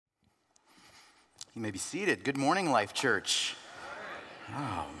You may be seated. Good morning, Life Church.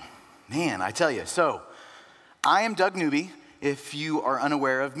 Oh, man, I tell you. So, I am Doug Newby. If you are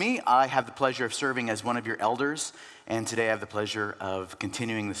unaware of me, I have the pleasure of serving as one of your elders, and today I have the pleasure of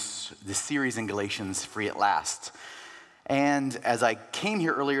continuing this series in Galatians, Free at Last. And as I came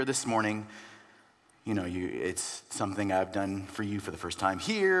here earlier this morning, it's something I've done for you for the first time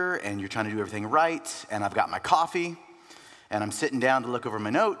here, and you're trying to do everything right, and I've got my coffee, and I'm sitting down to look over my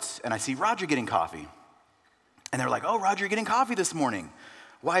notes, and I see Roger getting coffee. And they're like, "Oh, Roger, you're getting coffee this morning.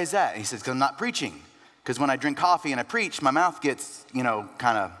 Why is that?" And he says, "Because I'm not preaching. Because when I drink coffee and I preach, my mouth gets,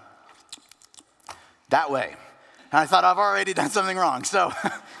 kind of that way." And I thought, I've already done something wrong. So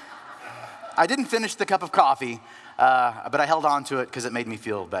I didn't finish the cup of coffee, but I held on to it because it made me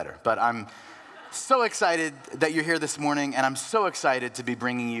feel better. But I'm so excited that you're here this morning, and I'm so excited to be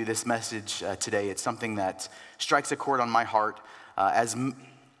bringing you this message today. It's something that strikes a chord on my heart, as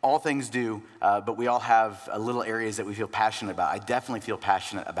all things do, but we all have little areas that we feel passionate about. I definitely feel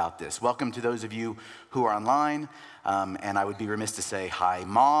passionate about this. Welcome to those of you who are online, and I would be remiss to say hi,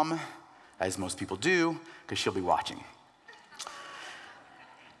 Mom, as most people do, because she'll be watching.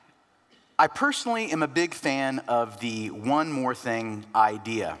 I personally am a big fan of the one more thing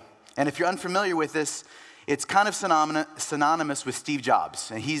idea. And if you're unfamiliar with this, it's kind of synonymous with Steve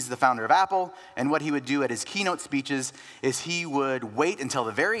Jobs. And he's the founder of Apple. And what he would do at his keynote speeches is he would wait until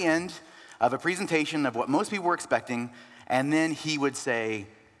the very end of a presentation of what most people were expecting. And then he would say,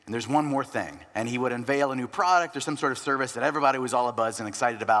 and there's one more thing. And he would unveil a new product or some sort of service that everybody was all abuzz and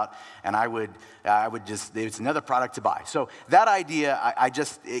excited about. And I would just, it's another product to buy. So that idea,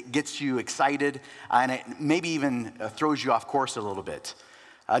 it gets you excited. And it maybe even throws you off course a little bit.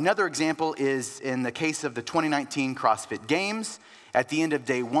 Another example is in the case of the 2019 CrossFit Games. At the end of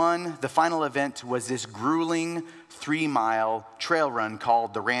day one, the final event was this grueling 3-mile trail run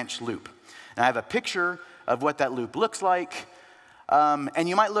called the Ranch Loop. And I have a picture of what that loop looks like. And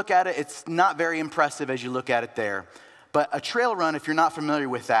you might look at it, it's not very impressive as you look at it there. But a trail run, if you're not familiar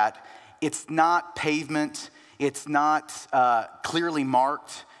with that, it's not pavement, it's not clearly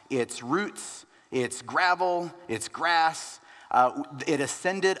marked, it's roots, it's gravel, it's grass. It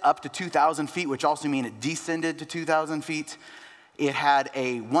ascended up to 2,000 feet, which also means it descended to 2,000 feet. It had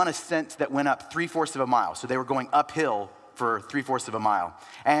one ascent that went up 3/4 of a mile. So they were going uphill for 3/4 of a mile.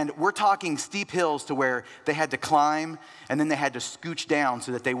 And we're talking steep hills to where they had to climb and then they had to scooch down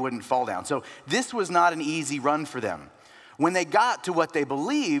so that they wouldn't fall down. So this was not an easy run for them. When they got to what they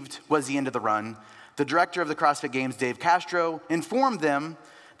believed was the end of the run, the director of the CrossFit Games, Dave Castro, informed them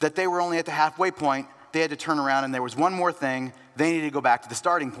that they were only at the halfway point. They had to turn around, and there was one more thing. They needed to go back to the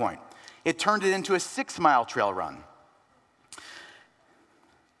starting point. It turned it into a 6-mile trail run.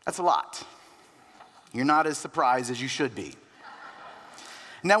 That's a lot. You're not as surprised as you should be.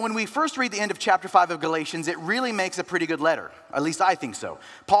 Now, when we first read the end of chapter 5 of Galatians, it really makes a pretty good letter. At least I think so.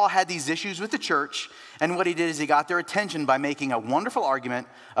 Paul had these issues with the church, and what he did is he got their attention by making a wonderful argument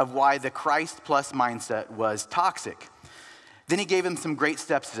of why the Christ plus mindset was toxic. Then he gave them some great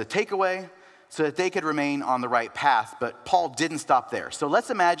steps as a takeaway, so that they could remain on the right path. But Paul didn't stop there. So let's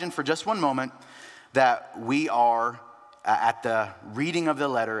imagine for just one moment that we are at the reading of the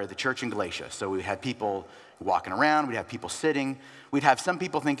letter at the church in Galatia. So we had people walking around, we'd have people sitting. We'd have some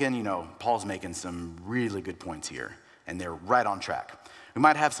people thinking, Paul's making some really good points here, and they're right on track. We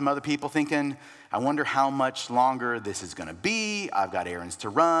might have some other people thinking, I wonder how much longer this is gonna be. I've got errands to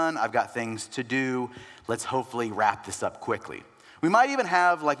run, I've got things to do. Let's hopefully wrap this up quickly. We might even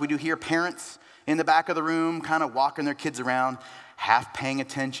have, like we do here, parents in the back of the room, kind of walking their kids around, half paying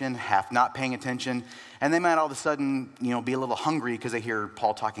attention, half not paying attention. And they might all of a sudden, be a little hungry because they hear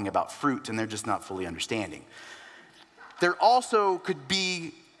Paul talking about fruit and they're just not fully understanding. There also could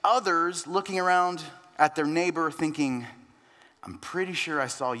be others looking around at their neighbor thinking, I'm pretty sure I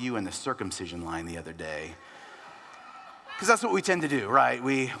saw you in the circumcision line the other day. Because that's what we tend to do, right?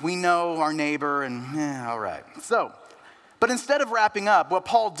 We know our neighbor and, all right. But instead of wrapping up, what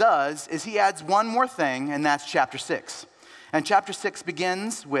Paul does is he adds one more thing, and that's chapter 6. And chapter 6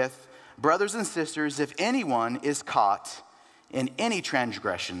 begins with, brothers and sisters, if anyone is caught in any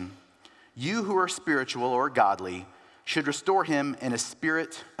transgression, you who are spiritual or godly should restore him in a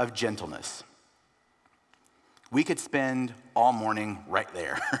spirit of gentleness. We could spend all morning right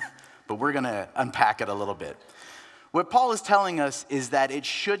there, but we're going to unpack it a little bit. What Paul is telling us is that it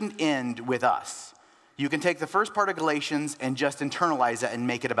shouldn't end with us. You can take the first part of Galatians and just internalize it and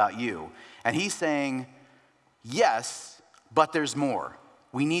make it about you. And he's saying, yes, but there's more.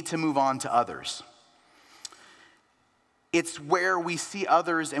 We need to move on to others. It's where we see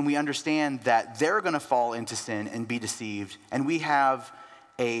others and we understand that they're going to fall into sin and be deceived. And we have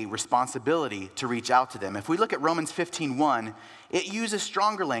a responsibility to reach out to them. If we look at Romans 15:1, it uses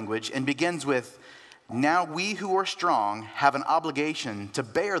stronger language and begins with, "Now we who are strong have an obligation to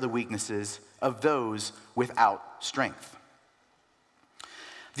bear the weaknesses of those without strength."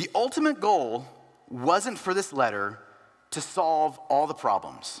 The ultimate goal wasn't for this letter to solve all the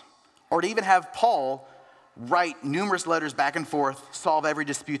problems, or to even have Paul write numerous letters back and forth, solve every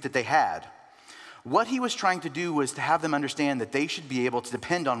dispute that they had. What he was trying to do was to have them understand that they should be able to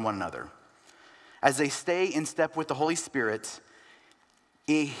depend on one another. As they stay in step with the Holy Spirit,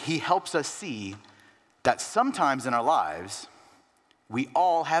 he helps us see that sometimes in our lives, we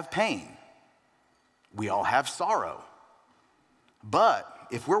all have pain. We all have sorrow. But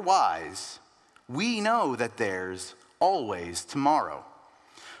if we're wise, we know that there's always tomorrow.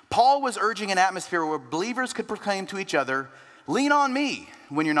 Paul was urging an atmosphere where believers could proclaim to each other, "Lean on me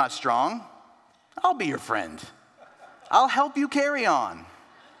when you're not strong. I'll be your friend. I'll help you carry on.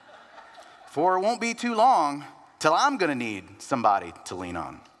 For it won't be too long till I'm going to need somebody to lean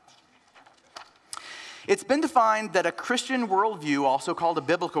on." It's been defined that a Christian worldview, also called a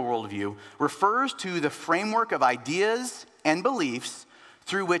biblical worldview, refers to the framework of ideas and beliefs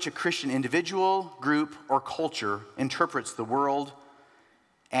through which a Christian individual, group, or culture interprets the world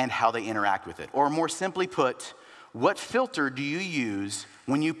and how they interact with it. Or more simply put, what filter do you use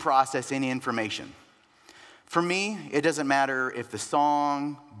when you process any information? For me, it doesn't matter if the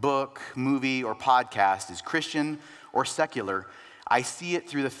song, book, movie, or podcast is Christian or secular. I see it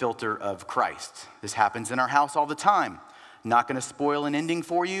through the filter of Christ. This happens in our house all the time. Not going to spoil an ending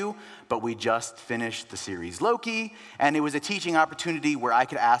for you, but we just finished the series Loki, and it was a teaching opportunity where I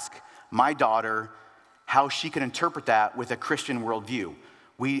could ask my daughter how she could interpret that with a Christian worldview.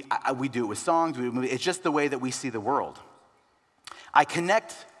 We do it with songs. It's just the way that we see the world. I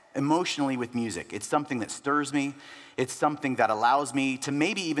connect emotionally with music. It's something that stirs me. It's something that allows me to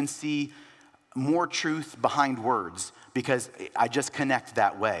maybe even see more truth behind words because I just connect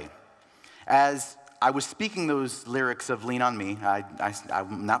that way. As I was speaking those lyrics of "Lean on Me,"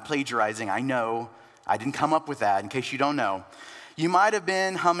 I'm not plagiarizing. I know. I didn't come up with that, in case you don't know. You might have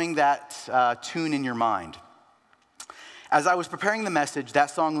been humming that tune in your mind. As I was preparing the message,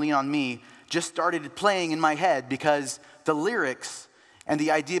 that song, "Lean on Me," just started playing in my head because the lyrics and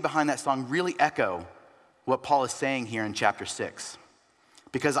the idea behind that song really echo what Paul is saying here in chapter 6.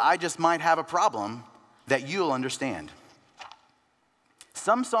 Because I just might have a problem that you'll understand.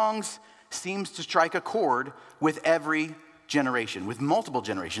 Some songs seems to strike a chord with every generation, with multiple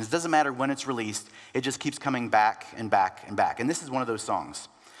generations. It doesn't matter when it's released, it just keeps coming back and back and back. And this is one of those songs.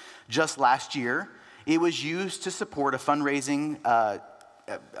 Just last year, it was used to support a fundraiser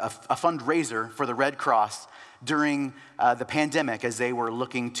for the Red Cross during the pandemic as they were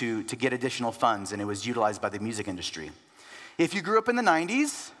looking to get additional funds, and it was utilized by the music industry. If you grew up in the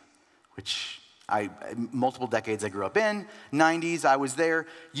 90s, which multiple decades I grew up in, 90s, I was there,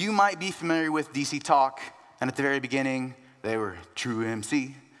 you might be familiar with DC Talk, and at the very beginning, they were True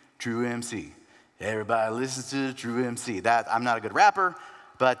MC, True MC. Everybody listens to True MC. I'm not a good rapper,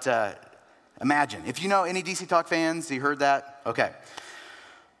 but imagine. If you know any DC Talk fans, you heard that? Okay.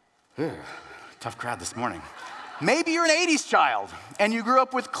 Tough crowd this morning. Maybe you're an 80s child, and you grew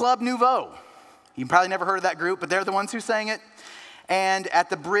up with Club Nouveau. You probably never heard of that group, but they're the ones who sang it. And at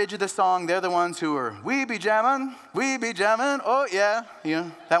the bridge of the song, they're the ones who are, we be jamming, oh yeah. You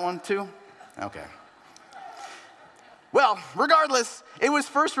know, that one too? Okay. Well, regardless, it was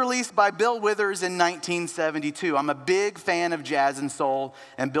first released by Bill Withers in 1972. I'm a big fan of jazz and soul,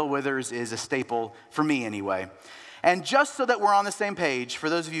 and Bill Withers is a staple for me anyway. And just so that we're on the same page, for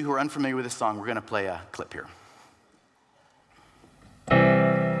those of you who are unfamiliar with this song, we're going to play a clip here.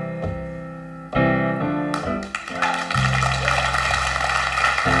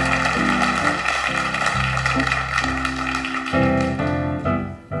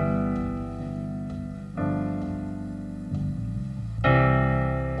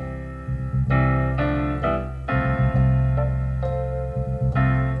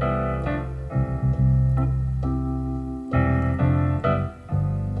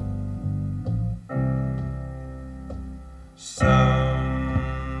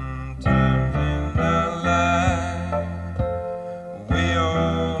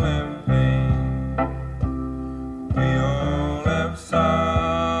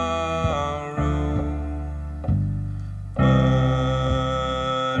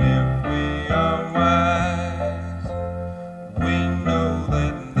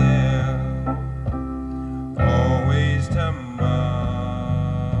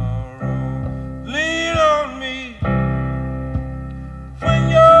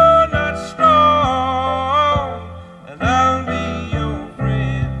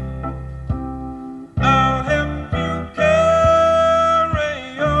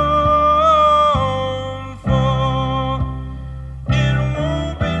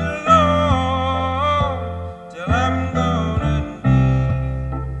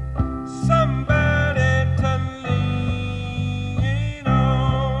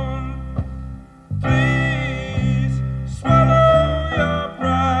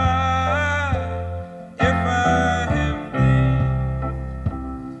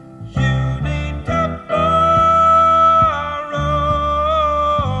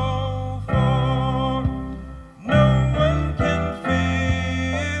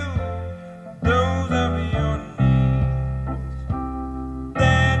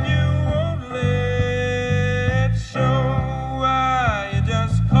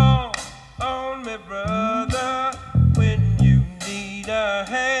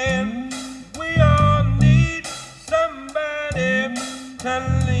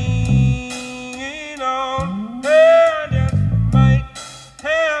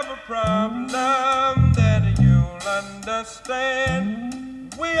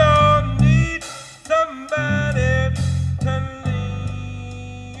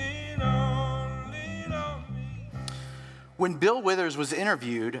 When Bill Withers was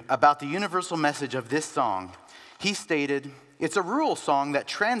interviewed about the universal message of this song, he stated, "It's a rural song that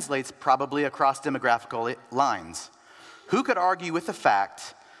translates probably across demographical lines. Who could argue with the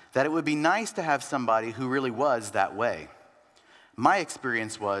fact that it would be nice to have somebody who really was that way? My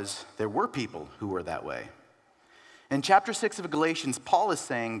experience was there were people who were that way." In chapter 6 of Galatians, Paul is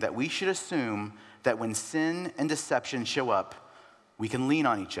saying that we should assume that when sin and deception show up, we can lean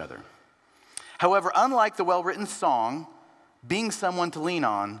on each other. However, unlike the well-written song, being someone to lean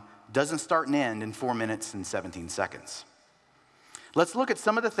on doesn't start and end in 4 minutes and 17 seconds. Let's look at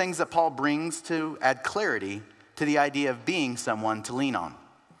some of the things that Paul brings to add clarity to the idea of being someone to lean on.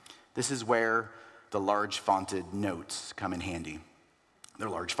 This is where the large fonted notes come in handy. They're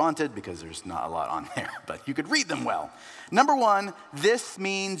large fonted because there's not a lot on there, but you could read them well. Number one, this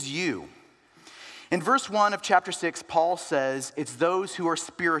means you. In verse 1 of chapter 6, Paul says it's those who are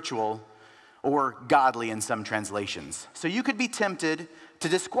spiritual or godly in some translations. So you could be tempted to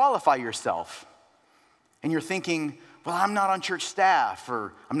disqualify yourself. And you're thinking, well, I'm not on church staff,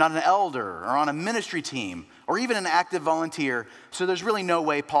 or I'm not an elder, or on a ministry team, or even an active volunteer, so there's really no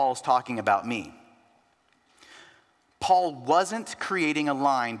way Paul's talking about me. Paul wasn't creating a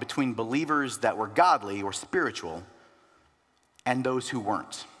line between believers that were godly or spiritual and those who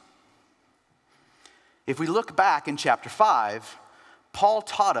weren't. If we look back in chapter 5, Paul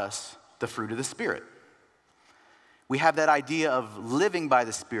taught us the fruit of the Spirit. We have that idea of living by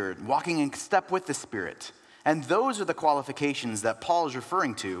the Spirit, walking in step with the Spirit. And those are the qualifications that Paul is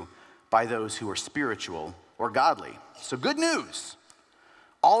referring to by those who are spiritual or godly. So good news.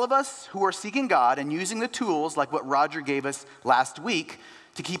 All of us who are seeking God and using the tools like what Roger gave us last week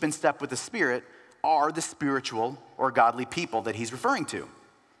to keep in step with the Spirit are the spiritual or godly people that he's referring to.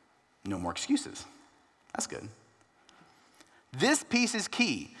 No more excuses. That's good. This piece is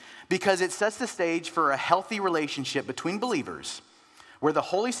key because it sets the stage for a healthy relationship between believers where the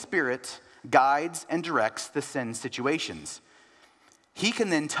Holy Spirit guides and directs the sin situations. He can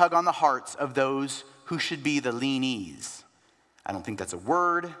then tug on the hearts of those who should be the leanees. I don't think that's a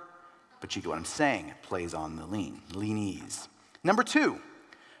word, but you get what I'm saying. It plays on the leanees. Number 2,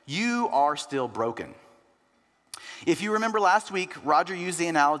 you are still broken. If you remember last week, Roger used the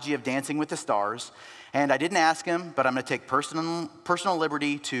analogy of Dancing with the Stars, and I didn't ask him, but I'm going to take personal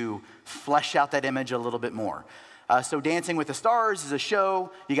liberty to flesh out that image a little bit more. So Dancing with the Stars is a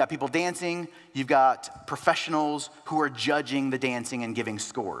show. You got people dancing. You've got professionals who are judging the dancing and giving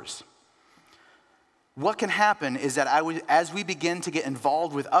scores. What can happen is that as we begin to get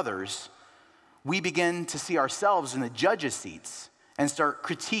involved with others, we begin to see ourselves in the judges' seats and start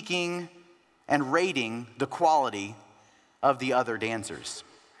critiquing and rating the quality of the other dancers,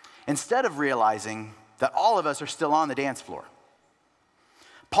 instead of realizing that all of us are still on the dance floor.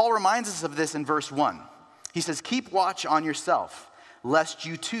 Paul reminds us of this in verse 1. He says, "Keep watch on yourself, lest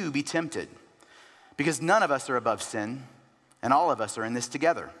you too be tempted. Because none of us are above sin, and all of us are in this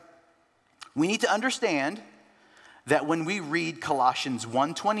together." We need to understand that when we read Colossians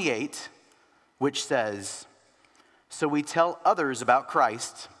 1:28, which says, "So we tell others about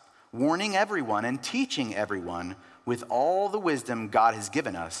Christ, warning everyone and teaching everyone with all the wisdom God has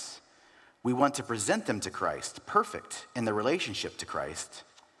given us, we want to present them to Christ, perfect in the relationship to Christ,"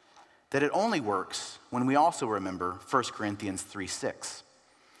 that it only works when we also remember 1 Corinthians 3:6.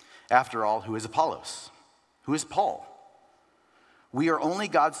 After all, who is Apollos? Who is Paul? We are only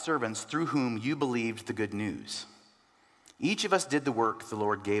God's servants through whom you believed the good news. Each of us did the work the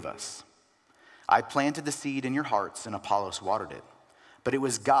Lord gave us. I planted the seed in your hearts and Apollos watered it, but it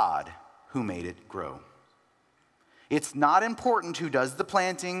was God who made it grow. It's not important who does the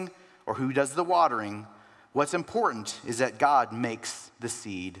planting or who does the watering. What's important is that God makes the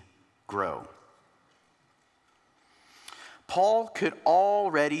seed grow. Paul could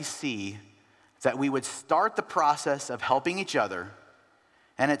already see that we would start the process of helping each other,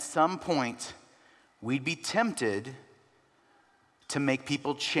 and at some point, we'd be tempted to make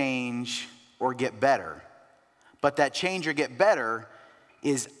people change or get better. But that change or get better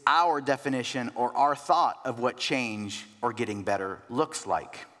is our definition or our thought of what change or getting better looks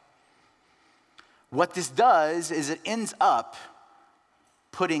like. What this does is it ends up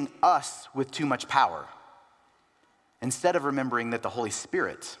putting us with too much power instead of remembering that the Holy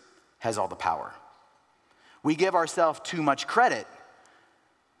Spirit has all the power. We give ourselves too much credit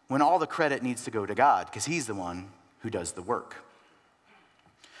when all the credit needs to go to God because he's the one who does the work.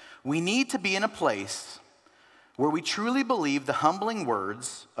 We need to be in a place where we truly believe the humbling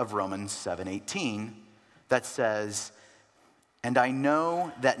words of Romans 7:18 that says, "And I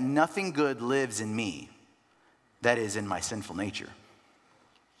know that nothing good lives in me, that is in my sinful nature."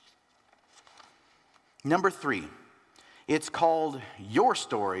 Number 3, It's called Your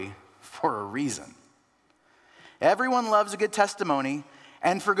Story for a reason. Everyone loves a good testimony,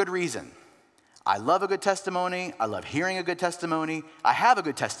 and for good reason. I love a good testimony. I love hearing a good testimony. I have a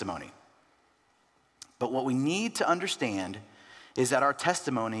good testimony. But what we need to understand is that our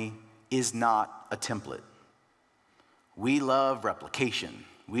testimony is not a template. We love replication.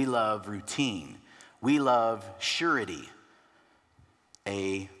 We love routine. We love surety.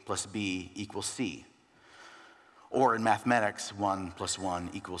 A plus B equals C. Or in mathematics, 1 + 1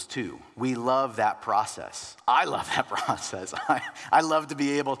 = 2. We love that process. I love that process. I love to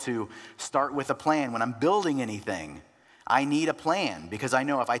be able to start with a plan. When I'm building anything, I need a plan because I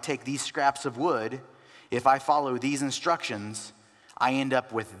know if I take these scraps of wood, if I follow these instructions, I end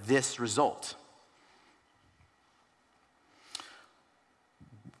up with this result.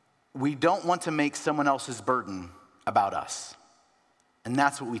 We don't want to make someone else's burden about us. And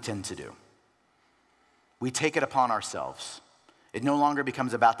that's what we tend to do. We take it upon ourselves. It no longer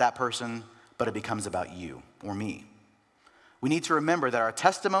becomes about that person, but it becomes about you or me. We need to remember that our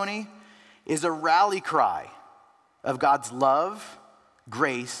testimony is a rally cry of God's love,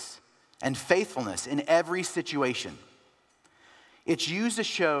 grace, and faithfulness in every situation. It's used to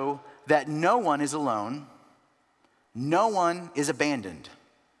show that no one is alone, no one is abandoned,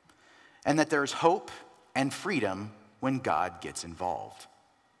 and that there's hope and freedom when God gets involved.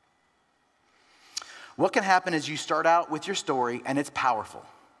 What can happen is you start out with your story and it's powerful.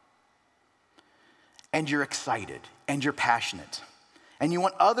 And you're excited and you're passionate. And you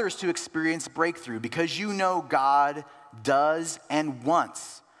want others to experience breakthrough because you know God does and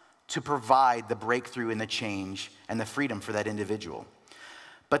wants to provide the breakthrough and the change and the freedom for that individual.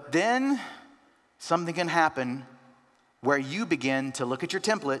 But then something can happen where you begin to look at your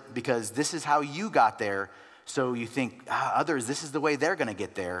template because this is how you got there. So you think, others, this is the way they're going to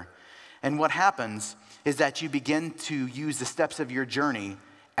get there. And what happens is that you begin to use the steps of your journey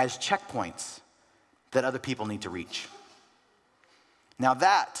as checkpoints that other people need to reach. Now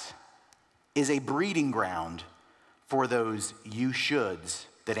that is a breeding ground for those you shoulds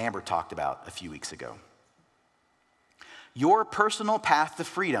that Amber talked about a few weeks ago. Your personal path to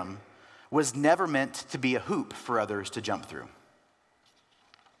freedom was never meant to be a hoop for others to jump through.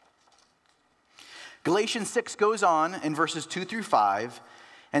 Galatians 6 goes on in verses 2 through 5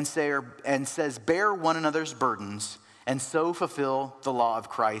 and says, bear one another's burdens and so fulfill the law of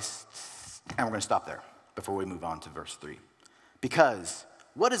Christ. And we're going to stop there before we move on to verse 3. Because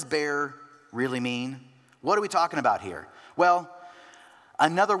what does bear really mean? What are we talking about here? Well,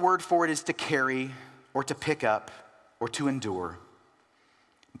 another word for it is to carry or to pick up or to endure.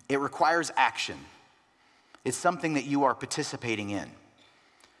 It requires action. It's something that you are participating in.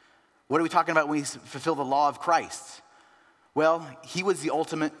 What are we talking about when we fulfill the law of Christ? Well, he was the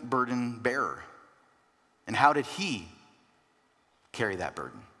ultimate burden bearer. And how did he carry that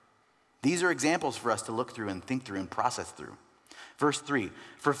burden? These are examples for us to look through and think through and process through. Verse 3,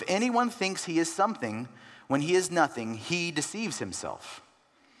 for if anyone thinks he is something when he is nothing, he deceives himself.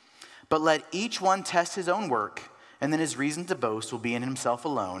 But let each one test his own work, and then his reason to boast will be in himself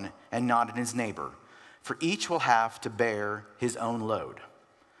alone and not in his neighbor. For each will have to bear his own load.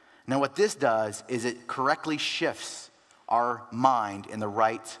 Now what this does is it correctly shifts our mind in the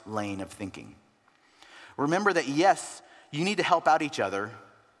right lane of thinking. Remember that yes, you need to help out each other,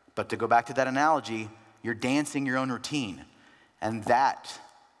 but to go back to that analogy, you're dancing your own routine. And that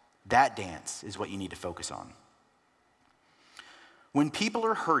dance is what you need to focus on. When people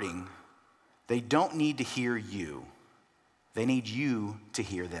are hurting, they don't need to hear you. They need you to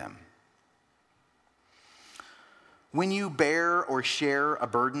hear them. When you bear or share a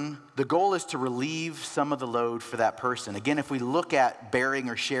burden, the goal is to relieve some of the load for that person. Again, if we look at bearing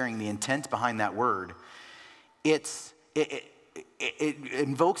or sharing, the intent behind that word, it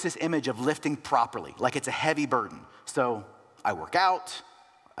invokes this image of lifting properly, like it's a heavy burden. So I work out.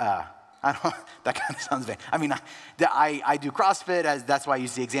 That kind of sounds vain. I mean, I do CrossFit, that's why I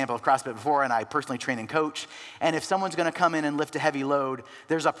used the example of CrossFit before, and I personally train and coach. And if someone's going to come in and lift a heavy load,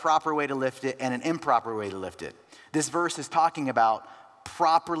 there's a proper way to lift it and an improper way to lift it. This verse is talking about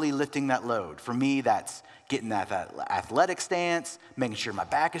properly lifting that load. For me, that's getting that athletic stance, making sure my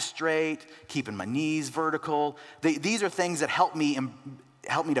back is straight, keeping my knees vertical. These are things that help me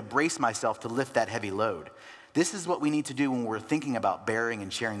to brace myself to lift that heavy load. This is what we need to do when we're thinking about bearing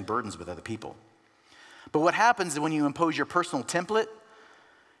and sharing burdens with other people. But what happens is when you impose your personal template,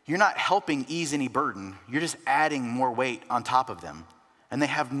 you're not helping ease any burden. You're just adding more weight on top of them. And they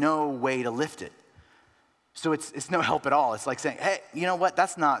have no way to lift it. So it's no help at all. It's like saying, hey, you know what?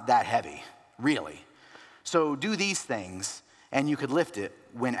 That's not that heavy, really. So do these things, and you could lift it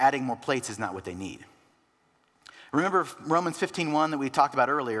when adding more plates is not what they need. Remember Romans 15:1 that we talked about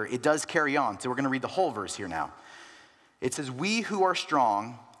earlier? It does carry on. So we're going to read the whole verse here now. It says, "We who are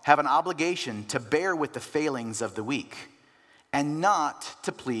strong have an obligation to bear with the failings of the weak and not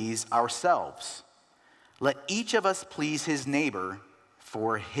to please ourselves. Let each of us please his neighbor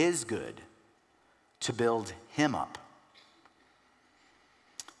for his good, to build him up."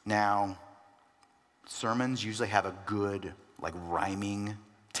 Now, sermons usually have a good, rhyming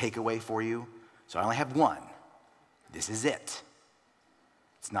takeaway for you. So I only have one. This is it.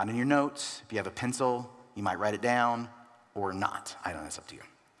 It's not in your notes. If you have a pencil, you might write it down or not. I don't know, it's up to you.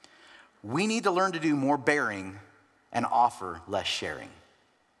 We need to learn to do more bearing and offer less sharing.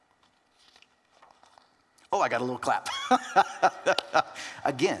 Oh, I got a little clap.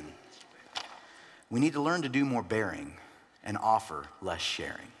 Again, we need to learn to do more bearing and offer less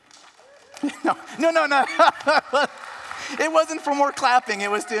sharing. No. It wasn't for more clapping.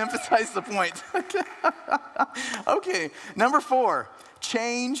 It was to emphasize the point. Okay, number 4,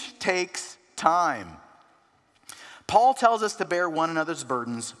 change takes time. Paul tells us to bear one another's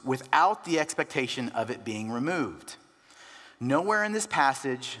burdens without the expectation of it being removed. Nowhere in this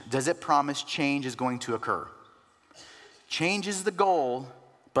passage does it promise change is going to occur. Change is the goal,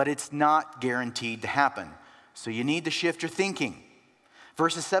 but it's not guaranteed to happen. So you need to shift your thinking.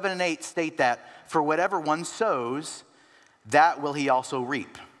 Verses 7 and 8 state that, "For whatever one sows, that will he also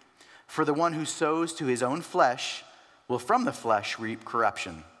reap. For the one who sows to his own flesh will from the flesh reap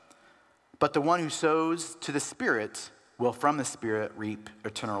corruption. But the one who sows to the Spirit will from the Spirit reap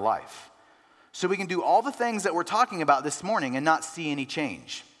eternal life." So we can do all the things that we're talking about this morning and not see any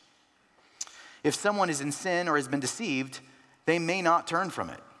change. If someone is in sin or has been deceived, they may not turn from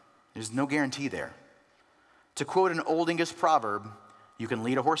it. There's no guarantee there. To quote an old English proverb, you can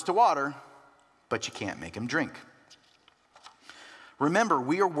lead a horse to water, but you can't make him drink. Remember,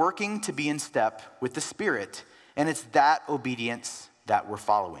 we are working to be in step with the Spirit, and it's that obedience that we're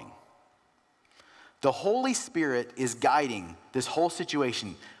following. The Holy Spirit is guiding this whole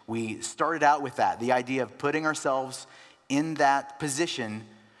situation. We started out with that, the idea of putting ourselves in that position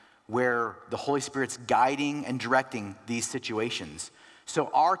where the Holy Spirit's guiding and directing these situations. So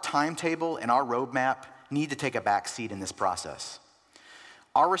our timetable and our roadmap need to take a back seat in this process.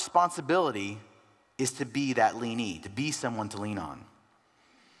 Our responsibility is to be that leanee, to be someone to lean on.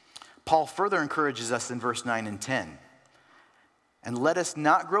 Paul further encourages us in verse 9 and 10. "And let us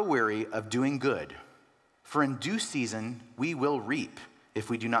not grow weary of doing good, for in due season we will reap if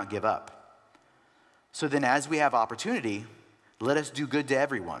we do not give up. So then as we have opportunity, let us do good to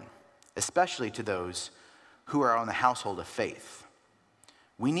everyone, especially to those who are on the household of faith."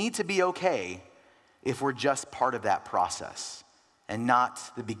 We need to be okay if we're just part of that process and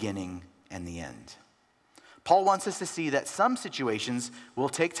not the beginning and the end. Paul wants us to see that some situations will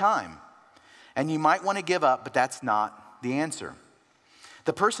take time, and you might want to give up, but that's not the answer.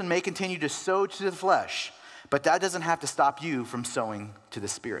 The person may continue to sow to the flesh, but that doesn't have to stop you from sowing to the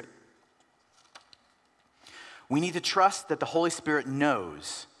Spirit. We need to trust that the Holy Spirit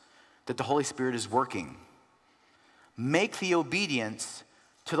knows that the Holy Spirit is working. Make the obedience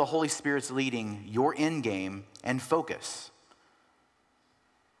to the Holy Spirit's leading your end game and focus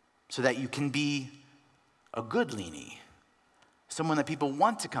so that you can be a good leanee, someone that people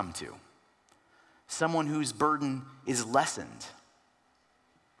want to come to, someone whose burden is lessened.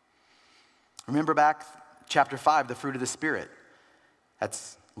 Remember back chapter 5, the fruit of the Spirit.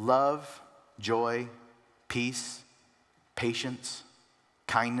 That's love, joy, peace, patience,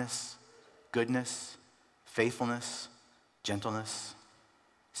 kindness, goodness, faithfulness, gentleness,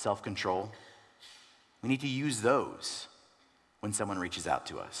 self-control. We need to use those when someone reaches out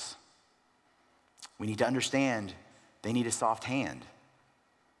to us. We need to understand they need a soft hand.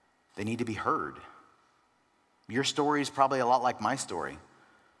 They need to be heard. Your story is probably a lot like my story.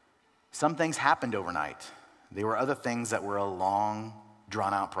 Some things happened overnight. There were other things that were a long,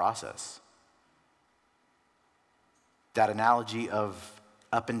 drawn-out process. That analogy of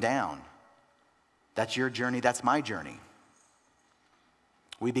up and down, that's your journey, that's my journey.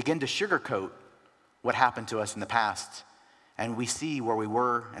 We begin to sugarcoat what happened to us in the past, and we see where we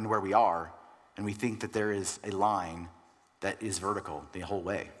were and where we are, and we think that there is a line that is vertical the whole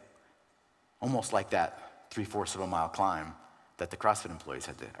way. Almost like that 3/4 of a mile climb that the CrossFit employees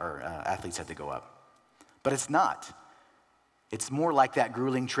athletes had to go up. But it's not. It's more like that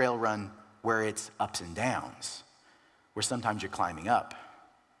grueling trail run where it's ups and downs, where sometimes you're climbing up,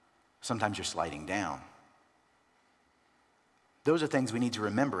 sometimes you're sliding down. Those are things we need to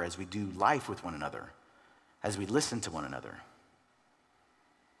remember as we do life with one another, as we listen to one another.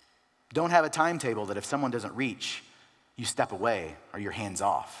 Don't have a timetable that if someone doesn't reach, you step away or you're hands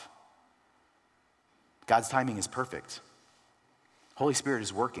off. God's timing is perfect. Holy Spirit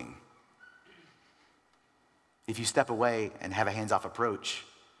is working. If you step away and have a hands-off approach,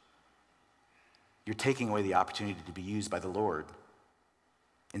 you're taking away the opportunity to be used by the Lord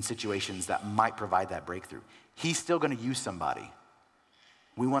in situations that might provide that breakthrough. He's still going to use somebody.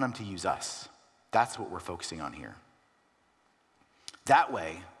 We want him to use us. That's what we're focusing on here. That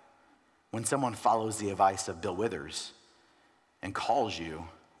way, when someone follows the advice of Bill Withers and calls you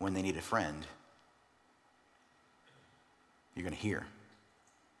when they need a friend, you're going to hear.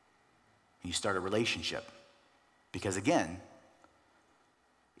 You start a relationship. Because again,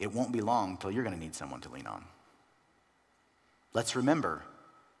 it won't be long till you're going to need someone to lean on. Let's remember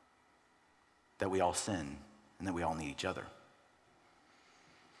that we all sin and that we all need each other.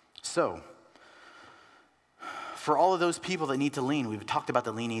 So, for all of those people that need to lean, we've talked about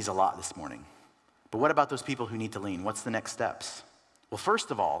the leanees a lot this morning. But what about those people who need to lean? What's the next steps? Well,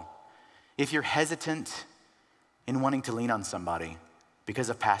 first of all, if you're hesitant in wanting to lean on somebody because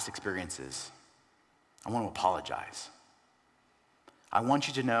of past experiences, I want to apologize. I want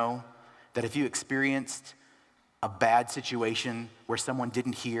you to know that if you experienced a bad situation where someone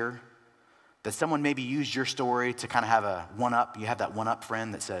didn't hear, that someone maybe used your story to kind of have a one-up, you have that one-up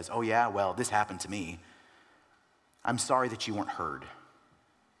friend that says, oh yeah, well, this happened to me. I'm sorry that you weren't heard.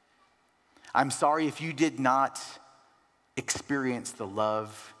 I'm sorry if you did not experience the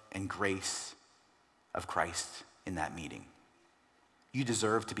love and grace of Christ in that meeting. You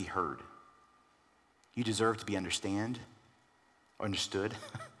deserve to be heard. You deserve to be understood.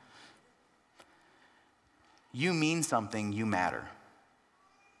 You mean something, you matter.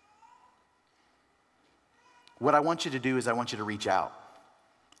 What I want you to do is I want you to reach out.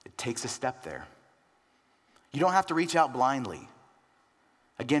 It takes a step there. You don't have to reach out blindly.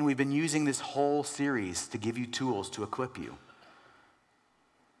 Again, we've been using this whole series to give you tools to equip you.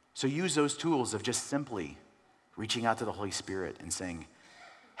 So use those tools of just simply reaching out to the Holy Spirit and saying,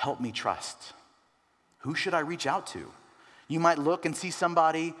 help me trust. Who should I reach out to? You might look and see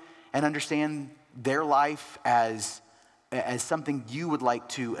somebody and understand their life as something you would like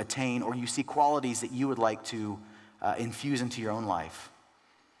to attain, or you see qualities that you would like to infuse into your own life.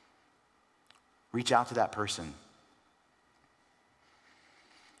 Reach out to that person.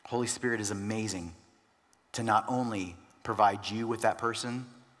 Holy Spirit is amazing to not only provide you with that person,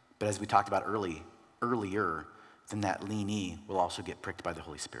 but as we talked about earlier, then that leanee will also get pricked by the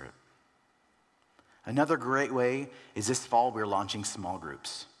Holy Spirit. Another great way is this fall we're launching small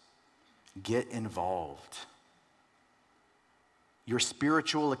groups. Get involved. Your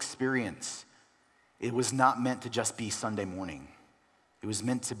spiritual experience, it was not meant to just be Sunday morning. It was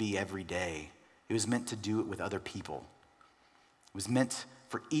meant to be every day. It was meant to do it with other people. It was meant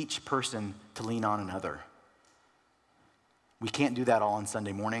for each person to lean on another. We can't do that all on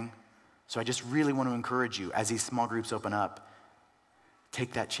Sunday morning. So I just really want to encourage you, as these small groups open up,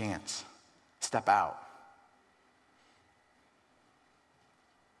 take that chance. Step out.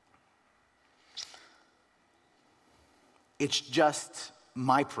 It's just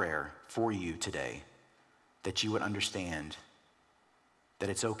my prayer for you today that you would understand that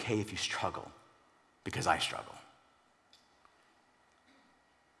it's okay if you struggle, because I struggle.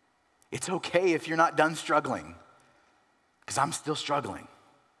 It's okay if you're not done struggling, because I'm still struggling.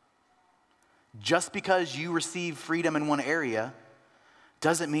 Just because you receive freedom in one area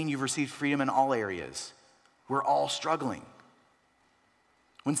doesn't mean you've received freedom in all areas. We're all struggling.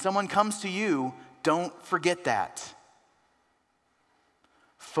 When someone comes to you, don't forget that.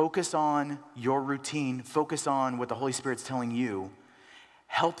 Focus on your routine. Focus on what the Holy Spirit's telling you.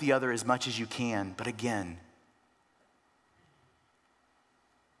 Help the other as much as you can. But again,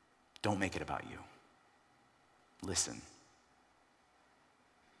 don't make it about you. Listen.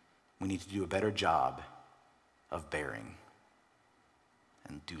 We need to do a better job of bearing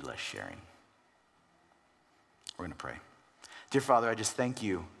and do less sharing. We're going to pray. Dear Father, I just thank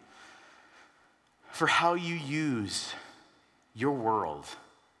you for how you use your world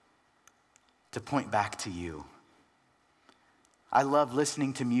to point back to you. I love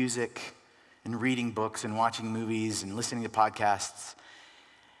listening to music and reading books and watching movies and listening to podcasts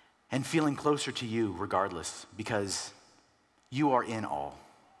and feeling closer to you regardless, because you are in all.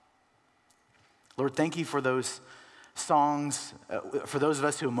 Lord, thank you for those songs, for those of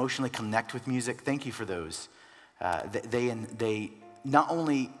us who emotionally connect with music. Thank you for those. They not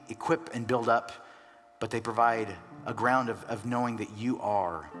only equip and build up, but they provide a ground of knowing that you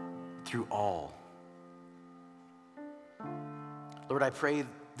are through all. Lord, I pray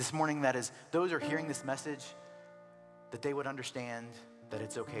this morning that as those are hearing this message, that they would understand that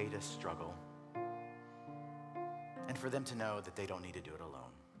it's okay to struggle, and for them to know that they don't need to do it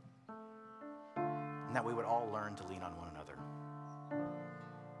alone. and that we would all learn to lean on one another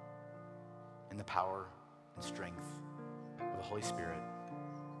in the power and strength of the Holy Spirit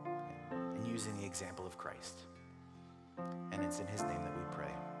and using the example of Christ. And it's in his name that we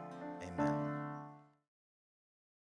pray. Amen.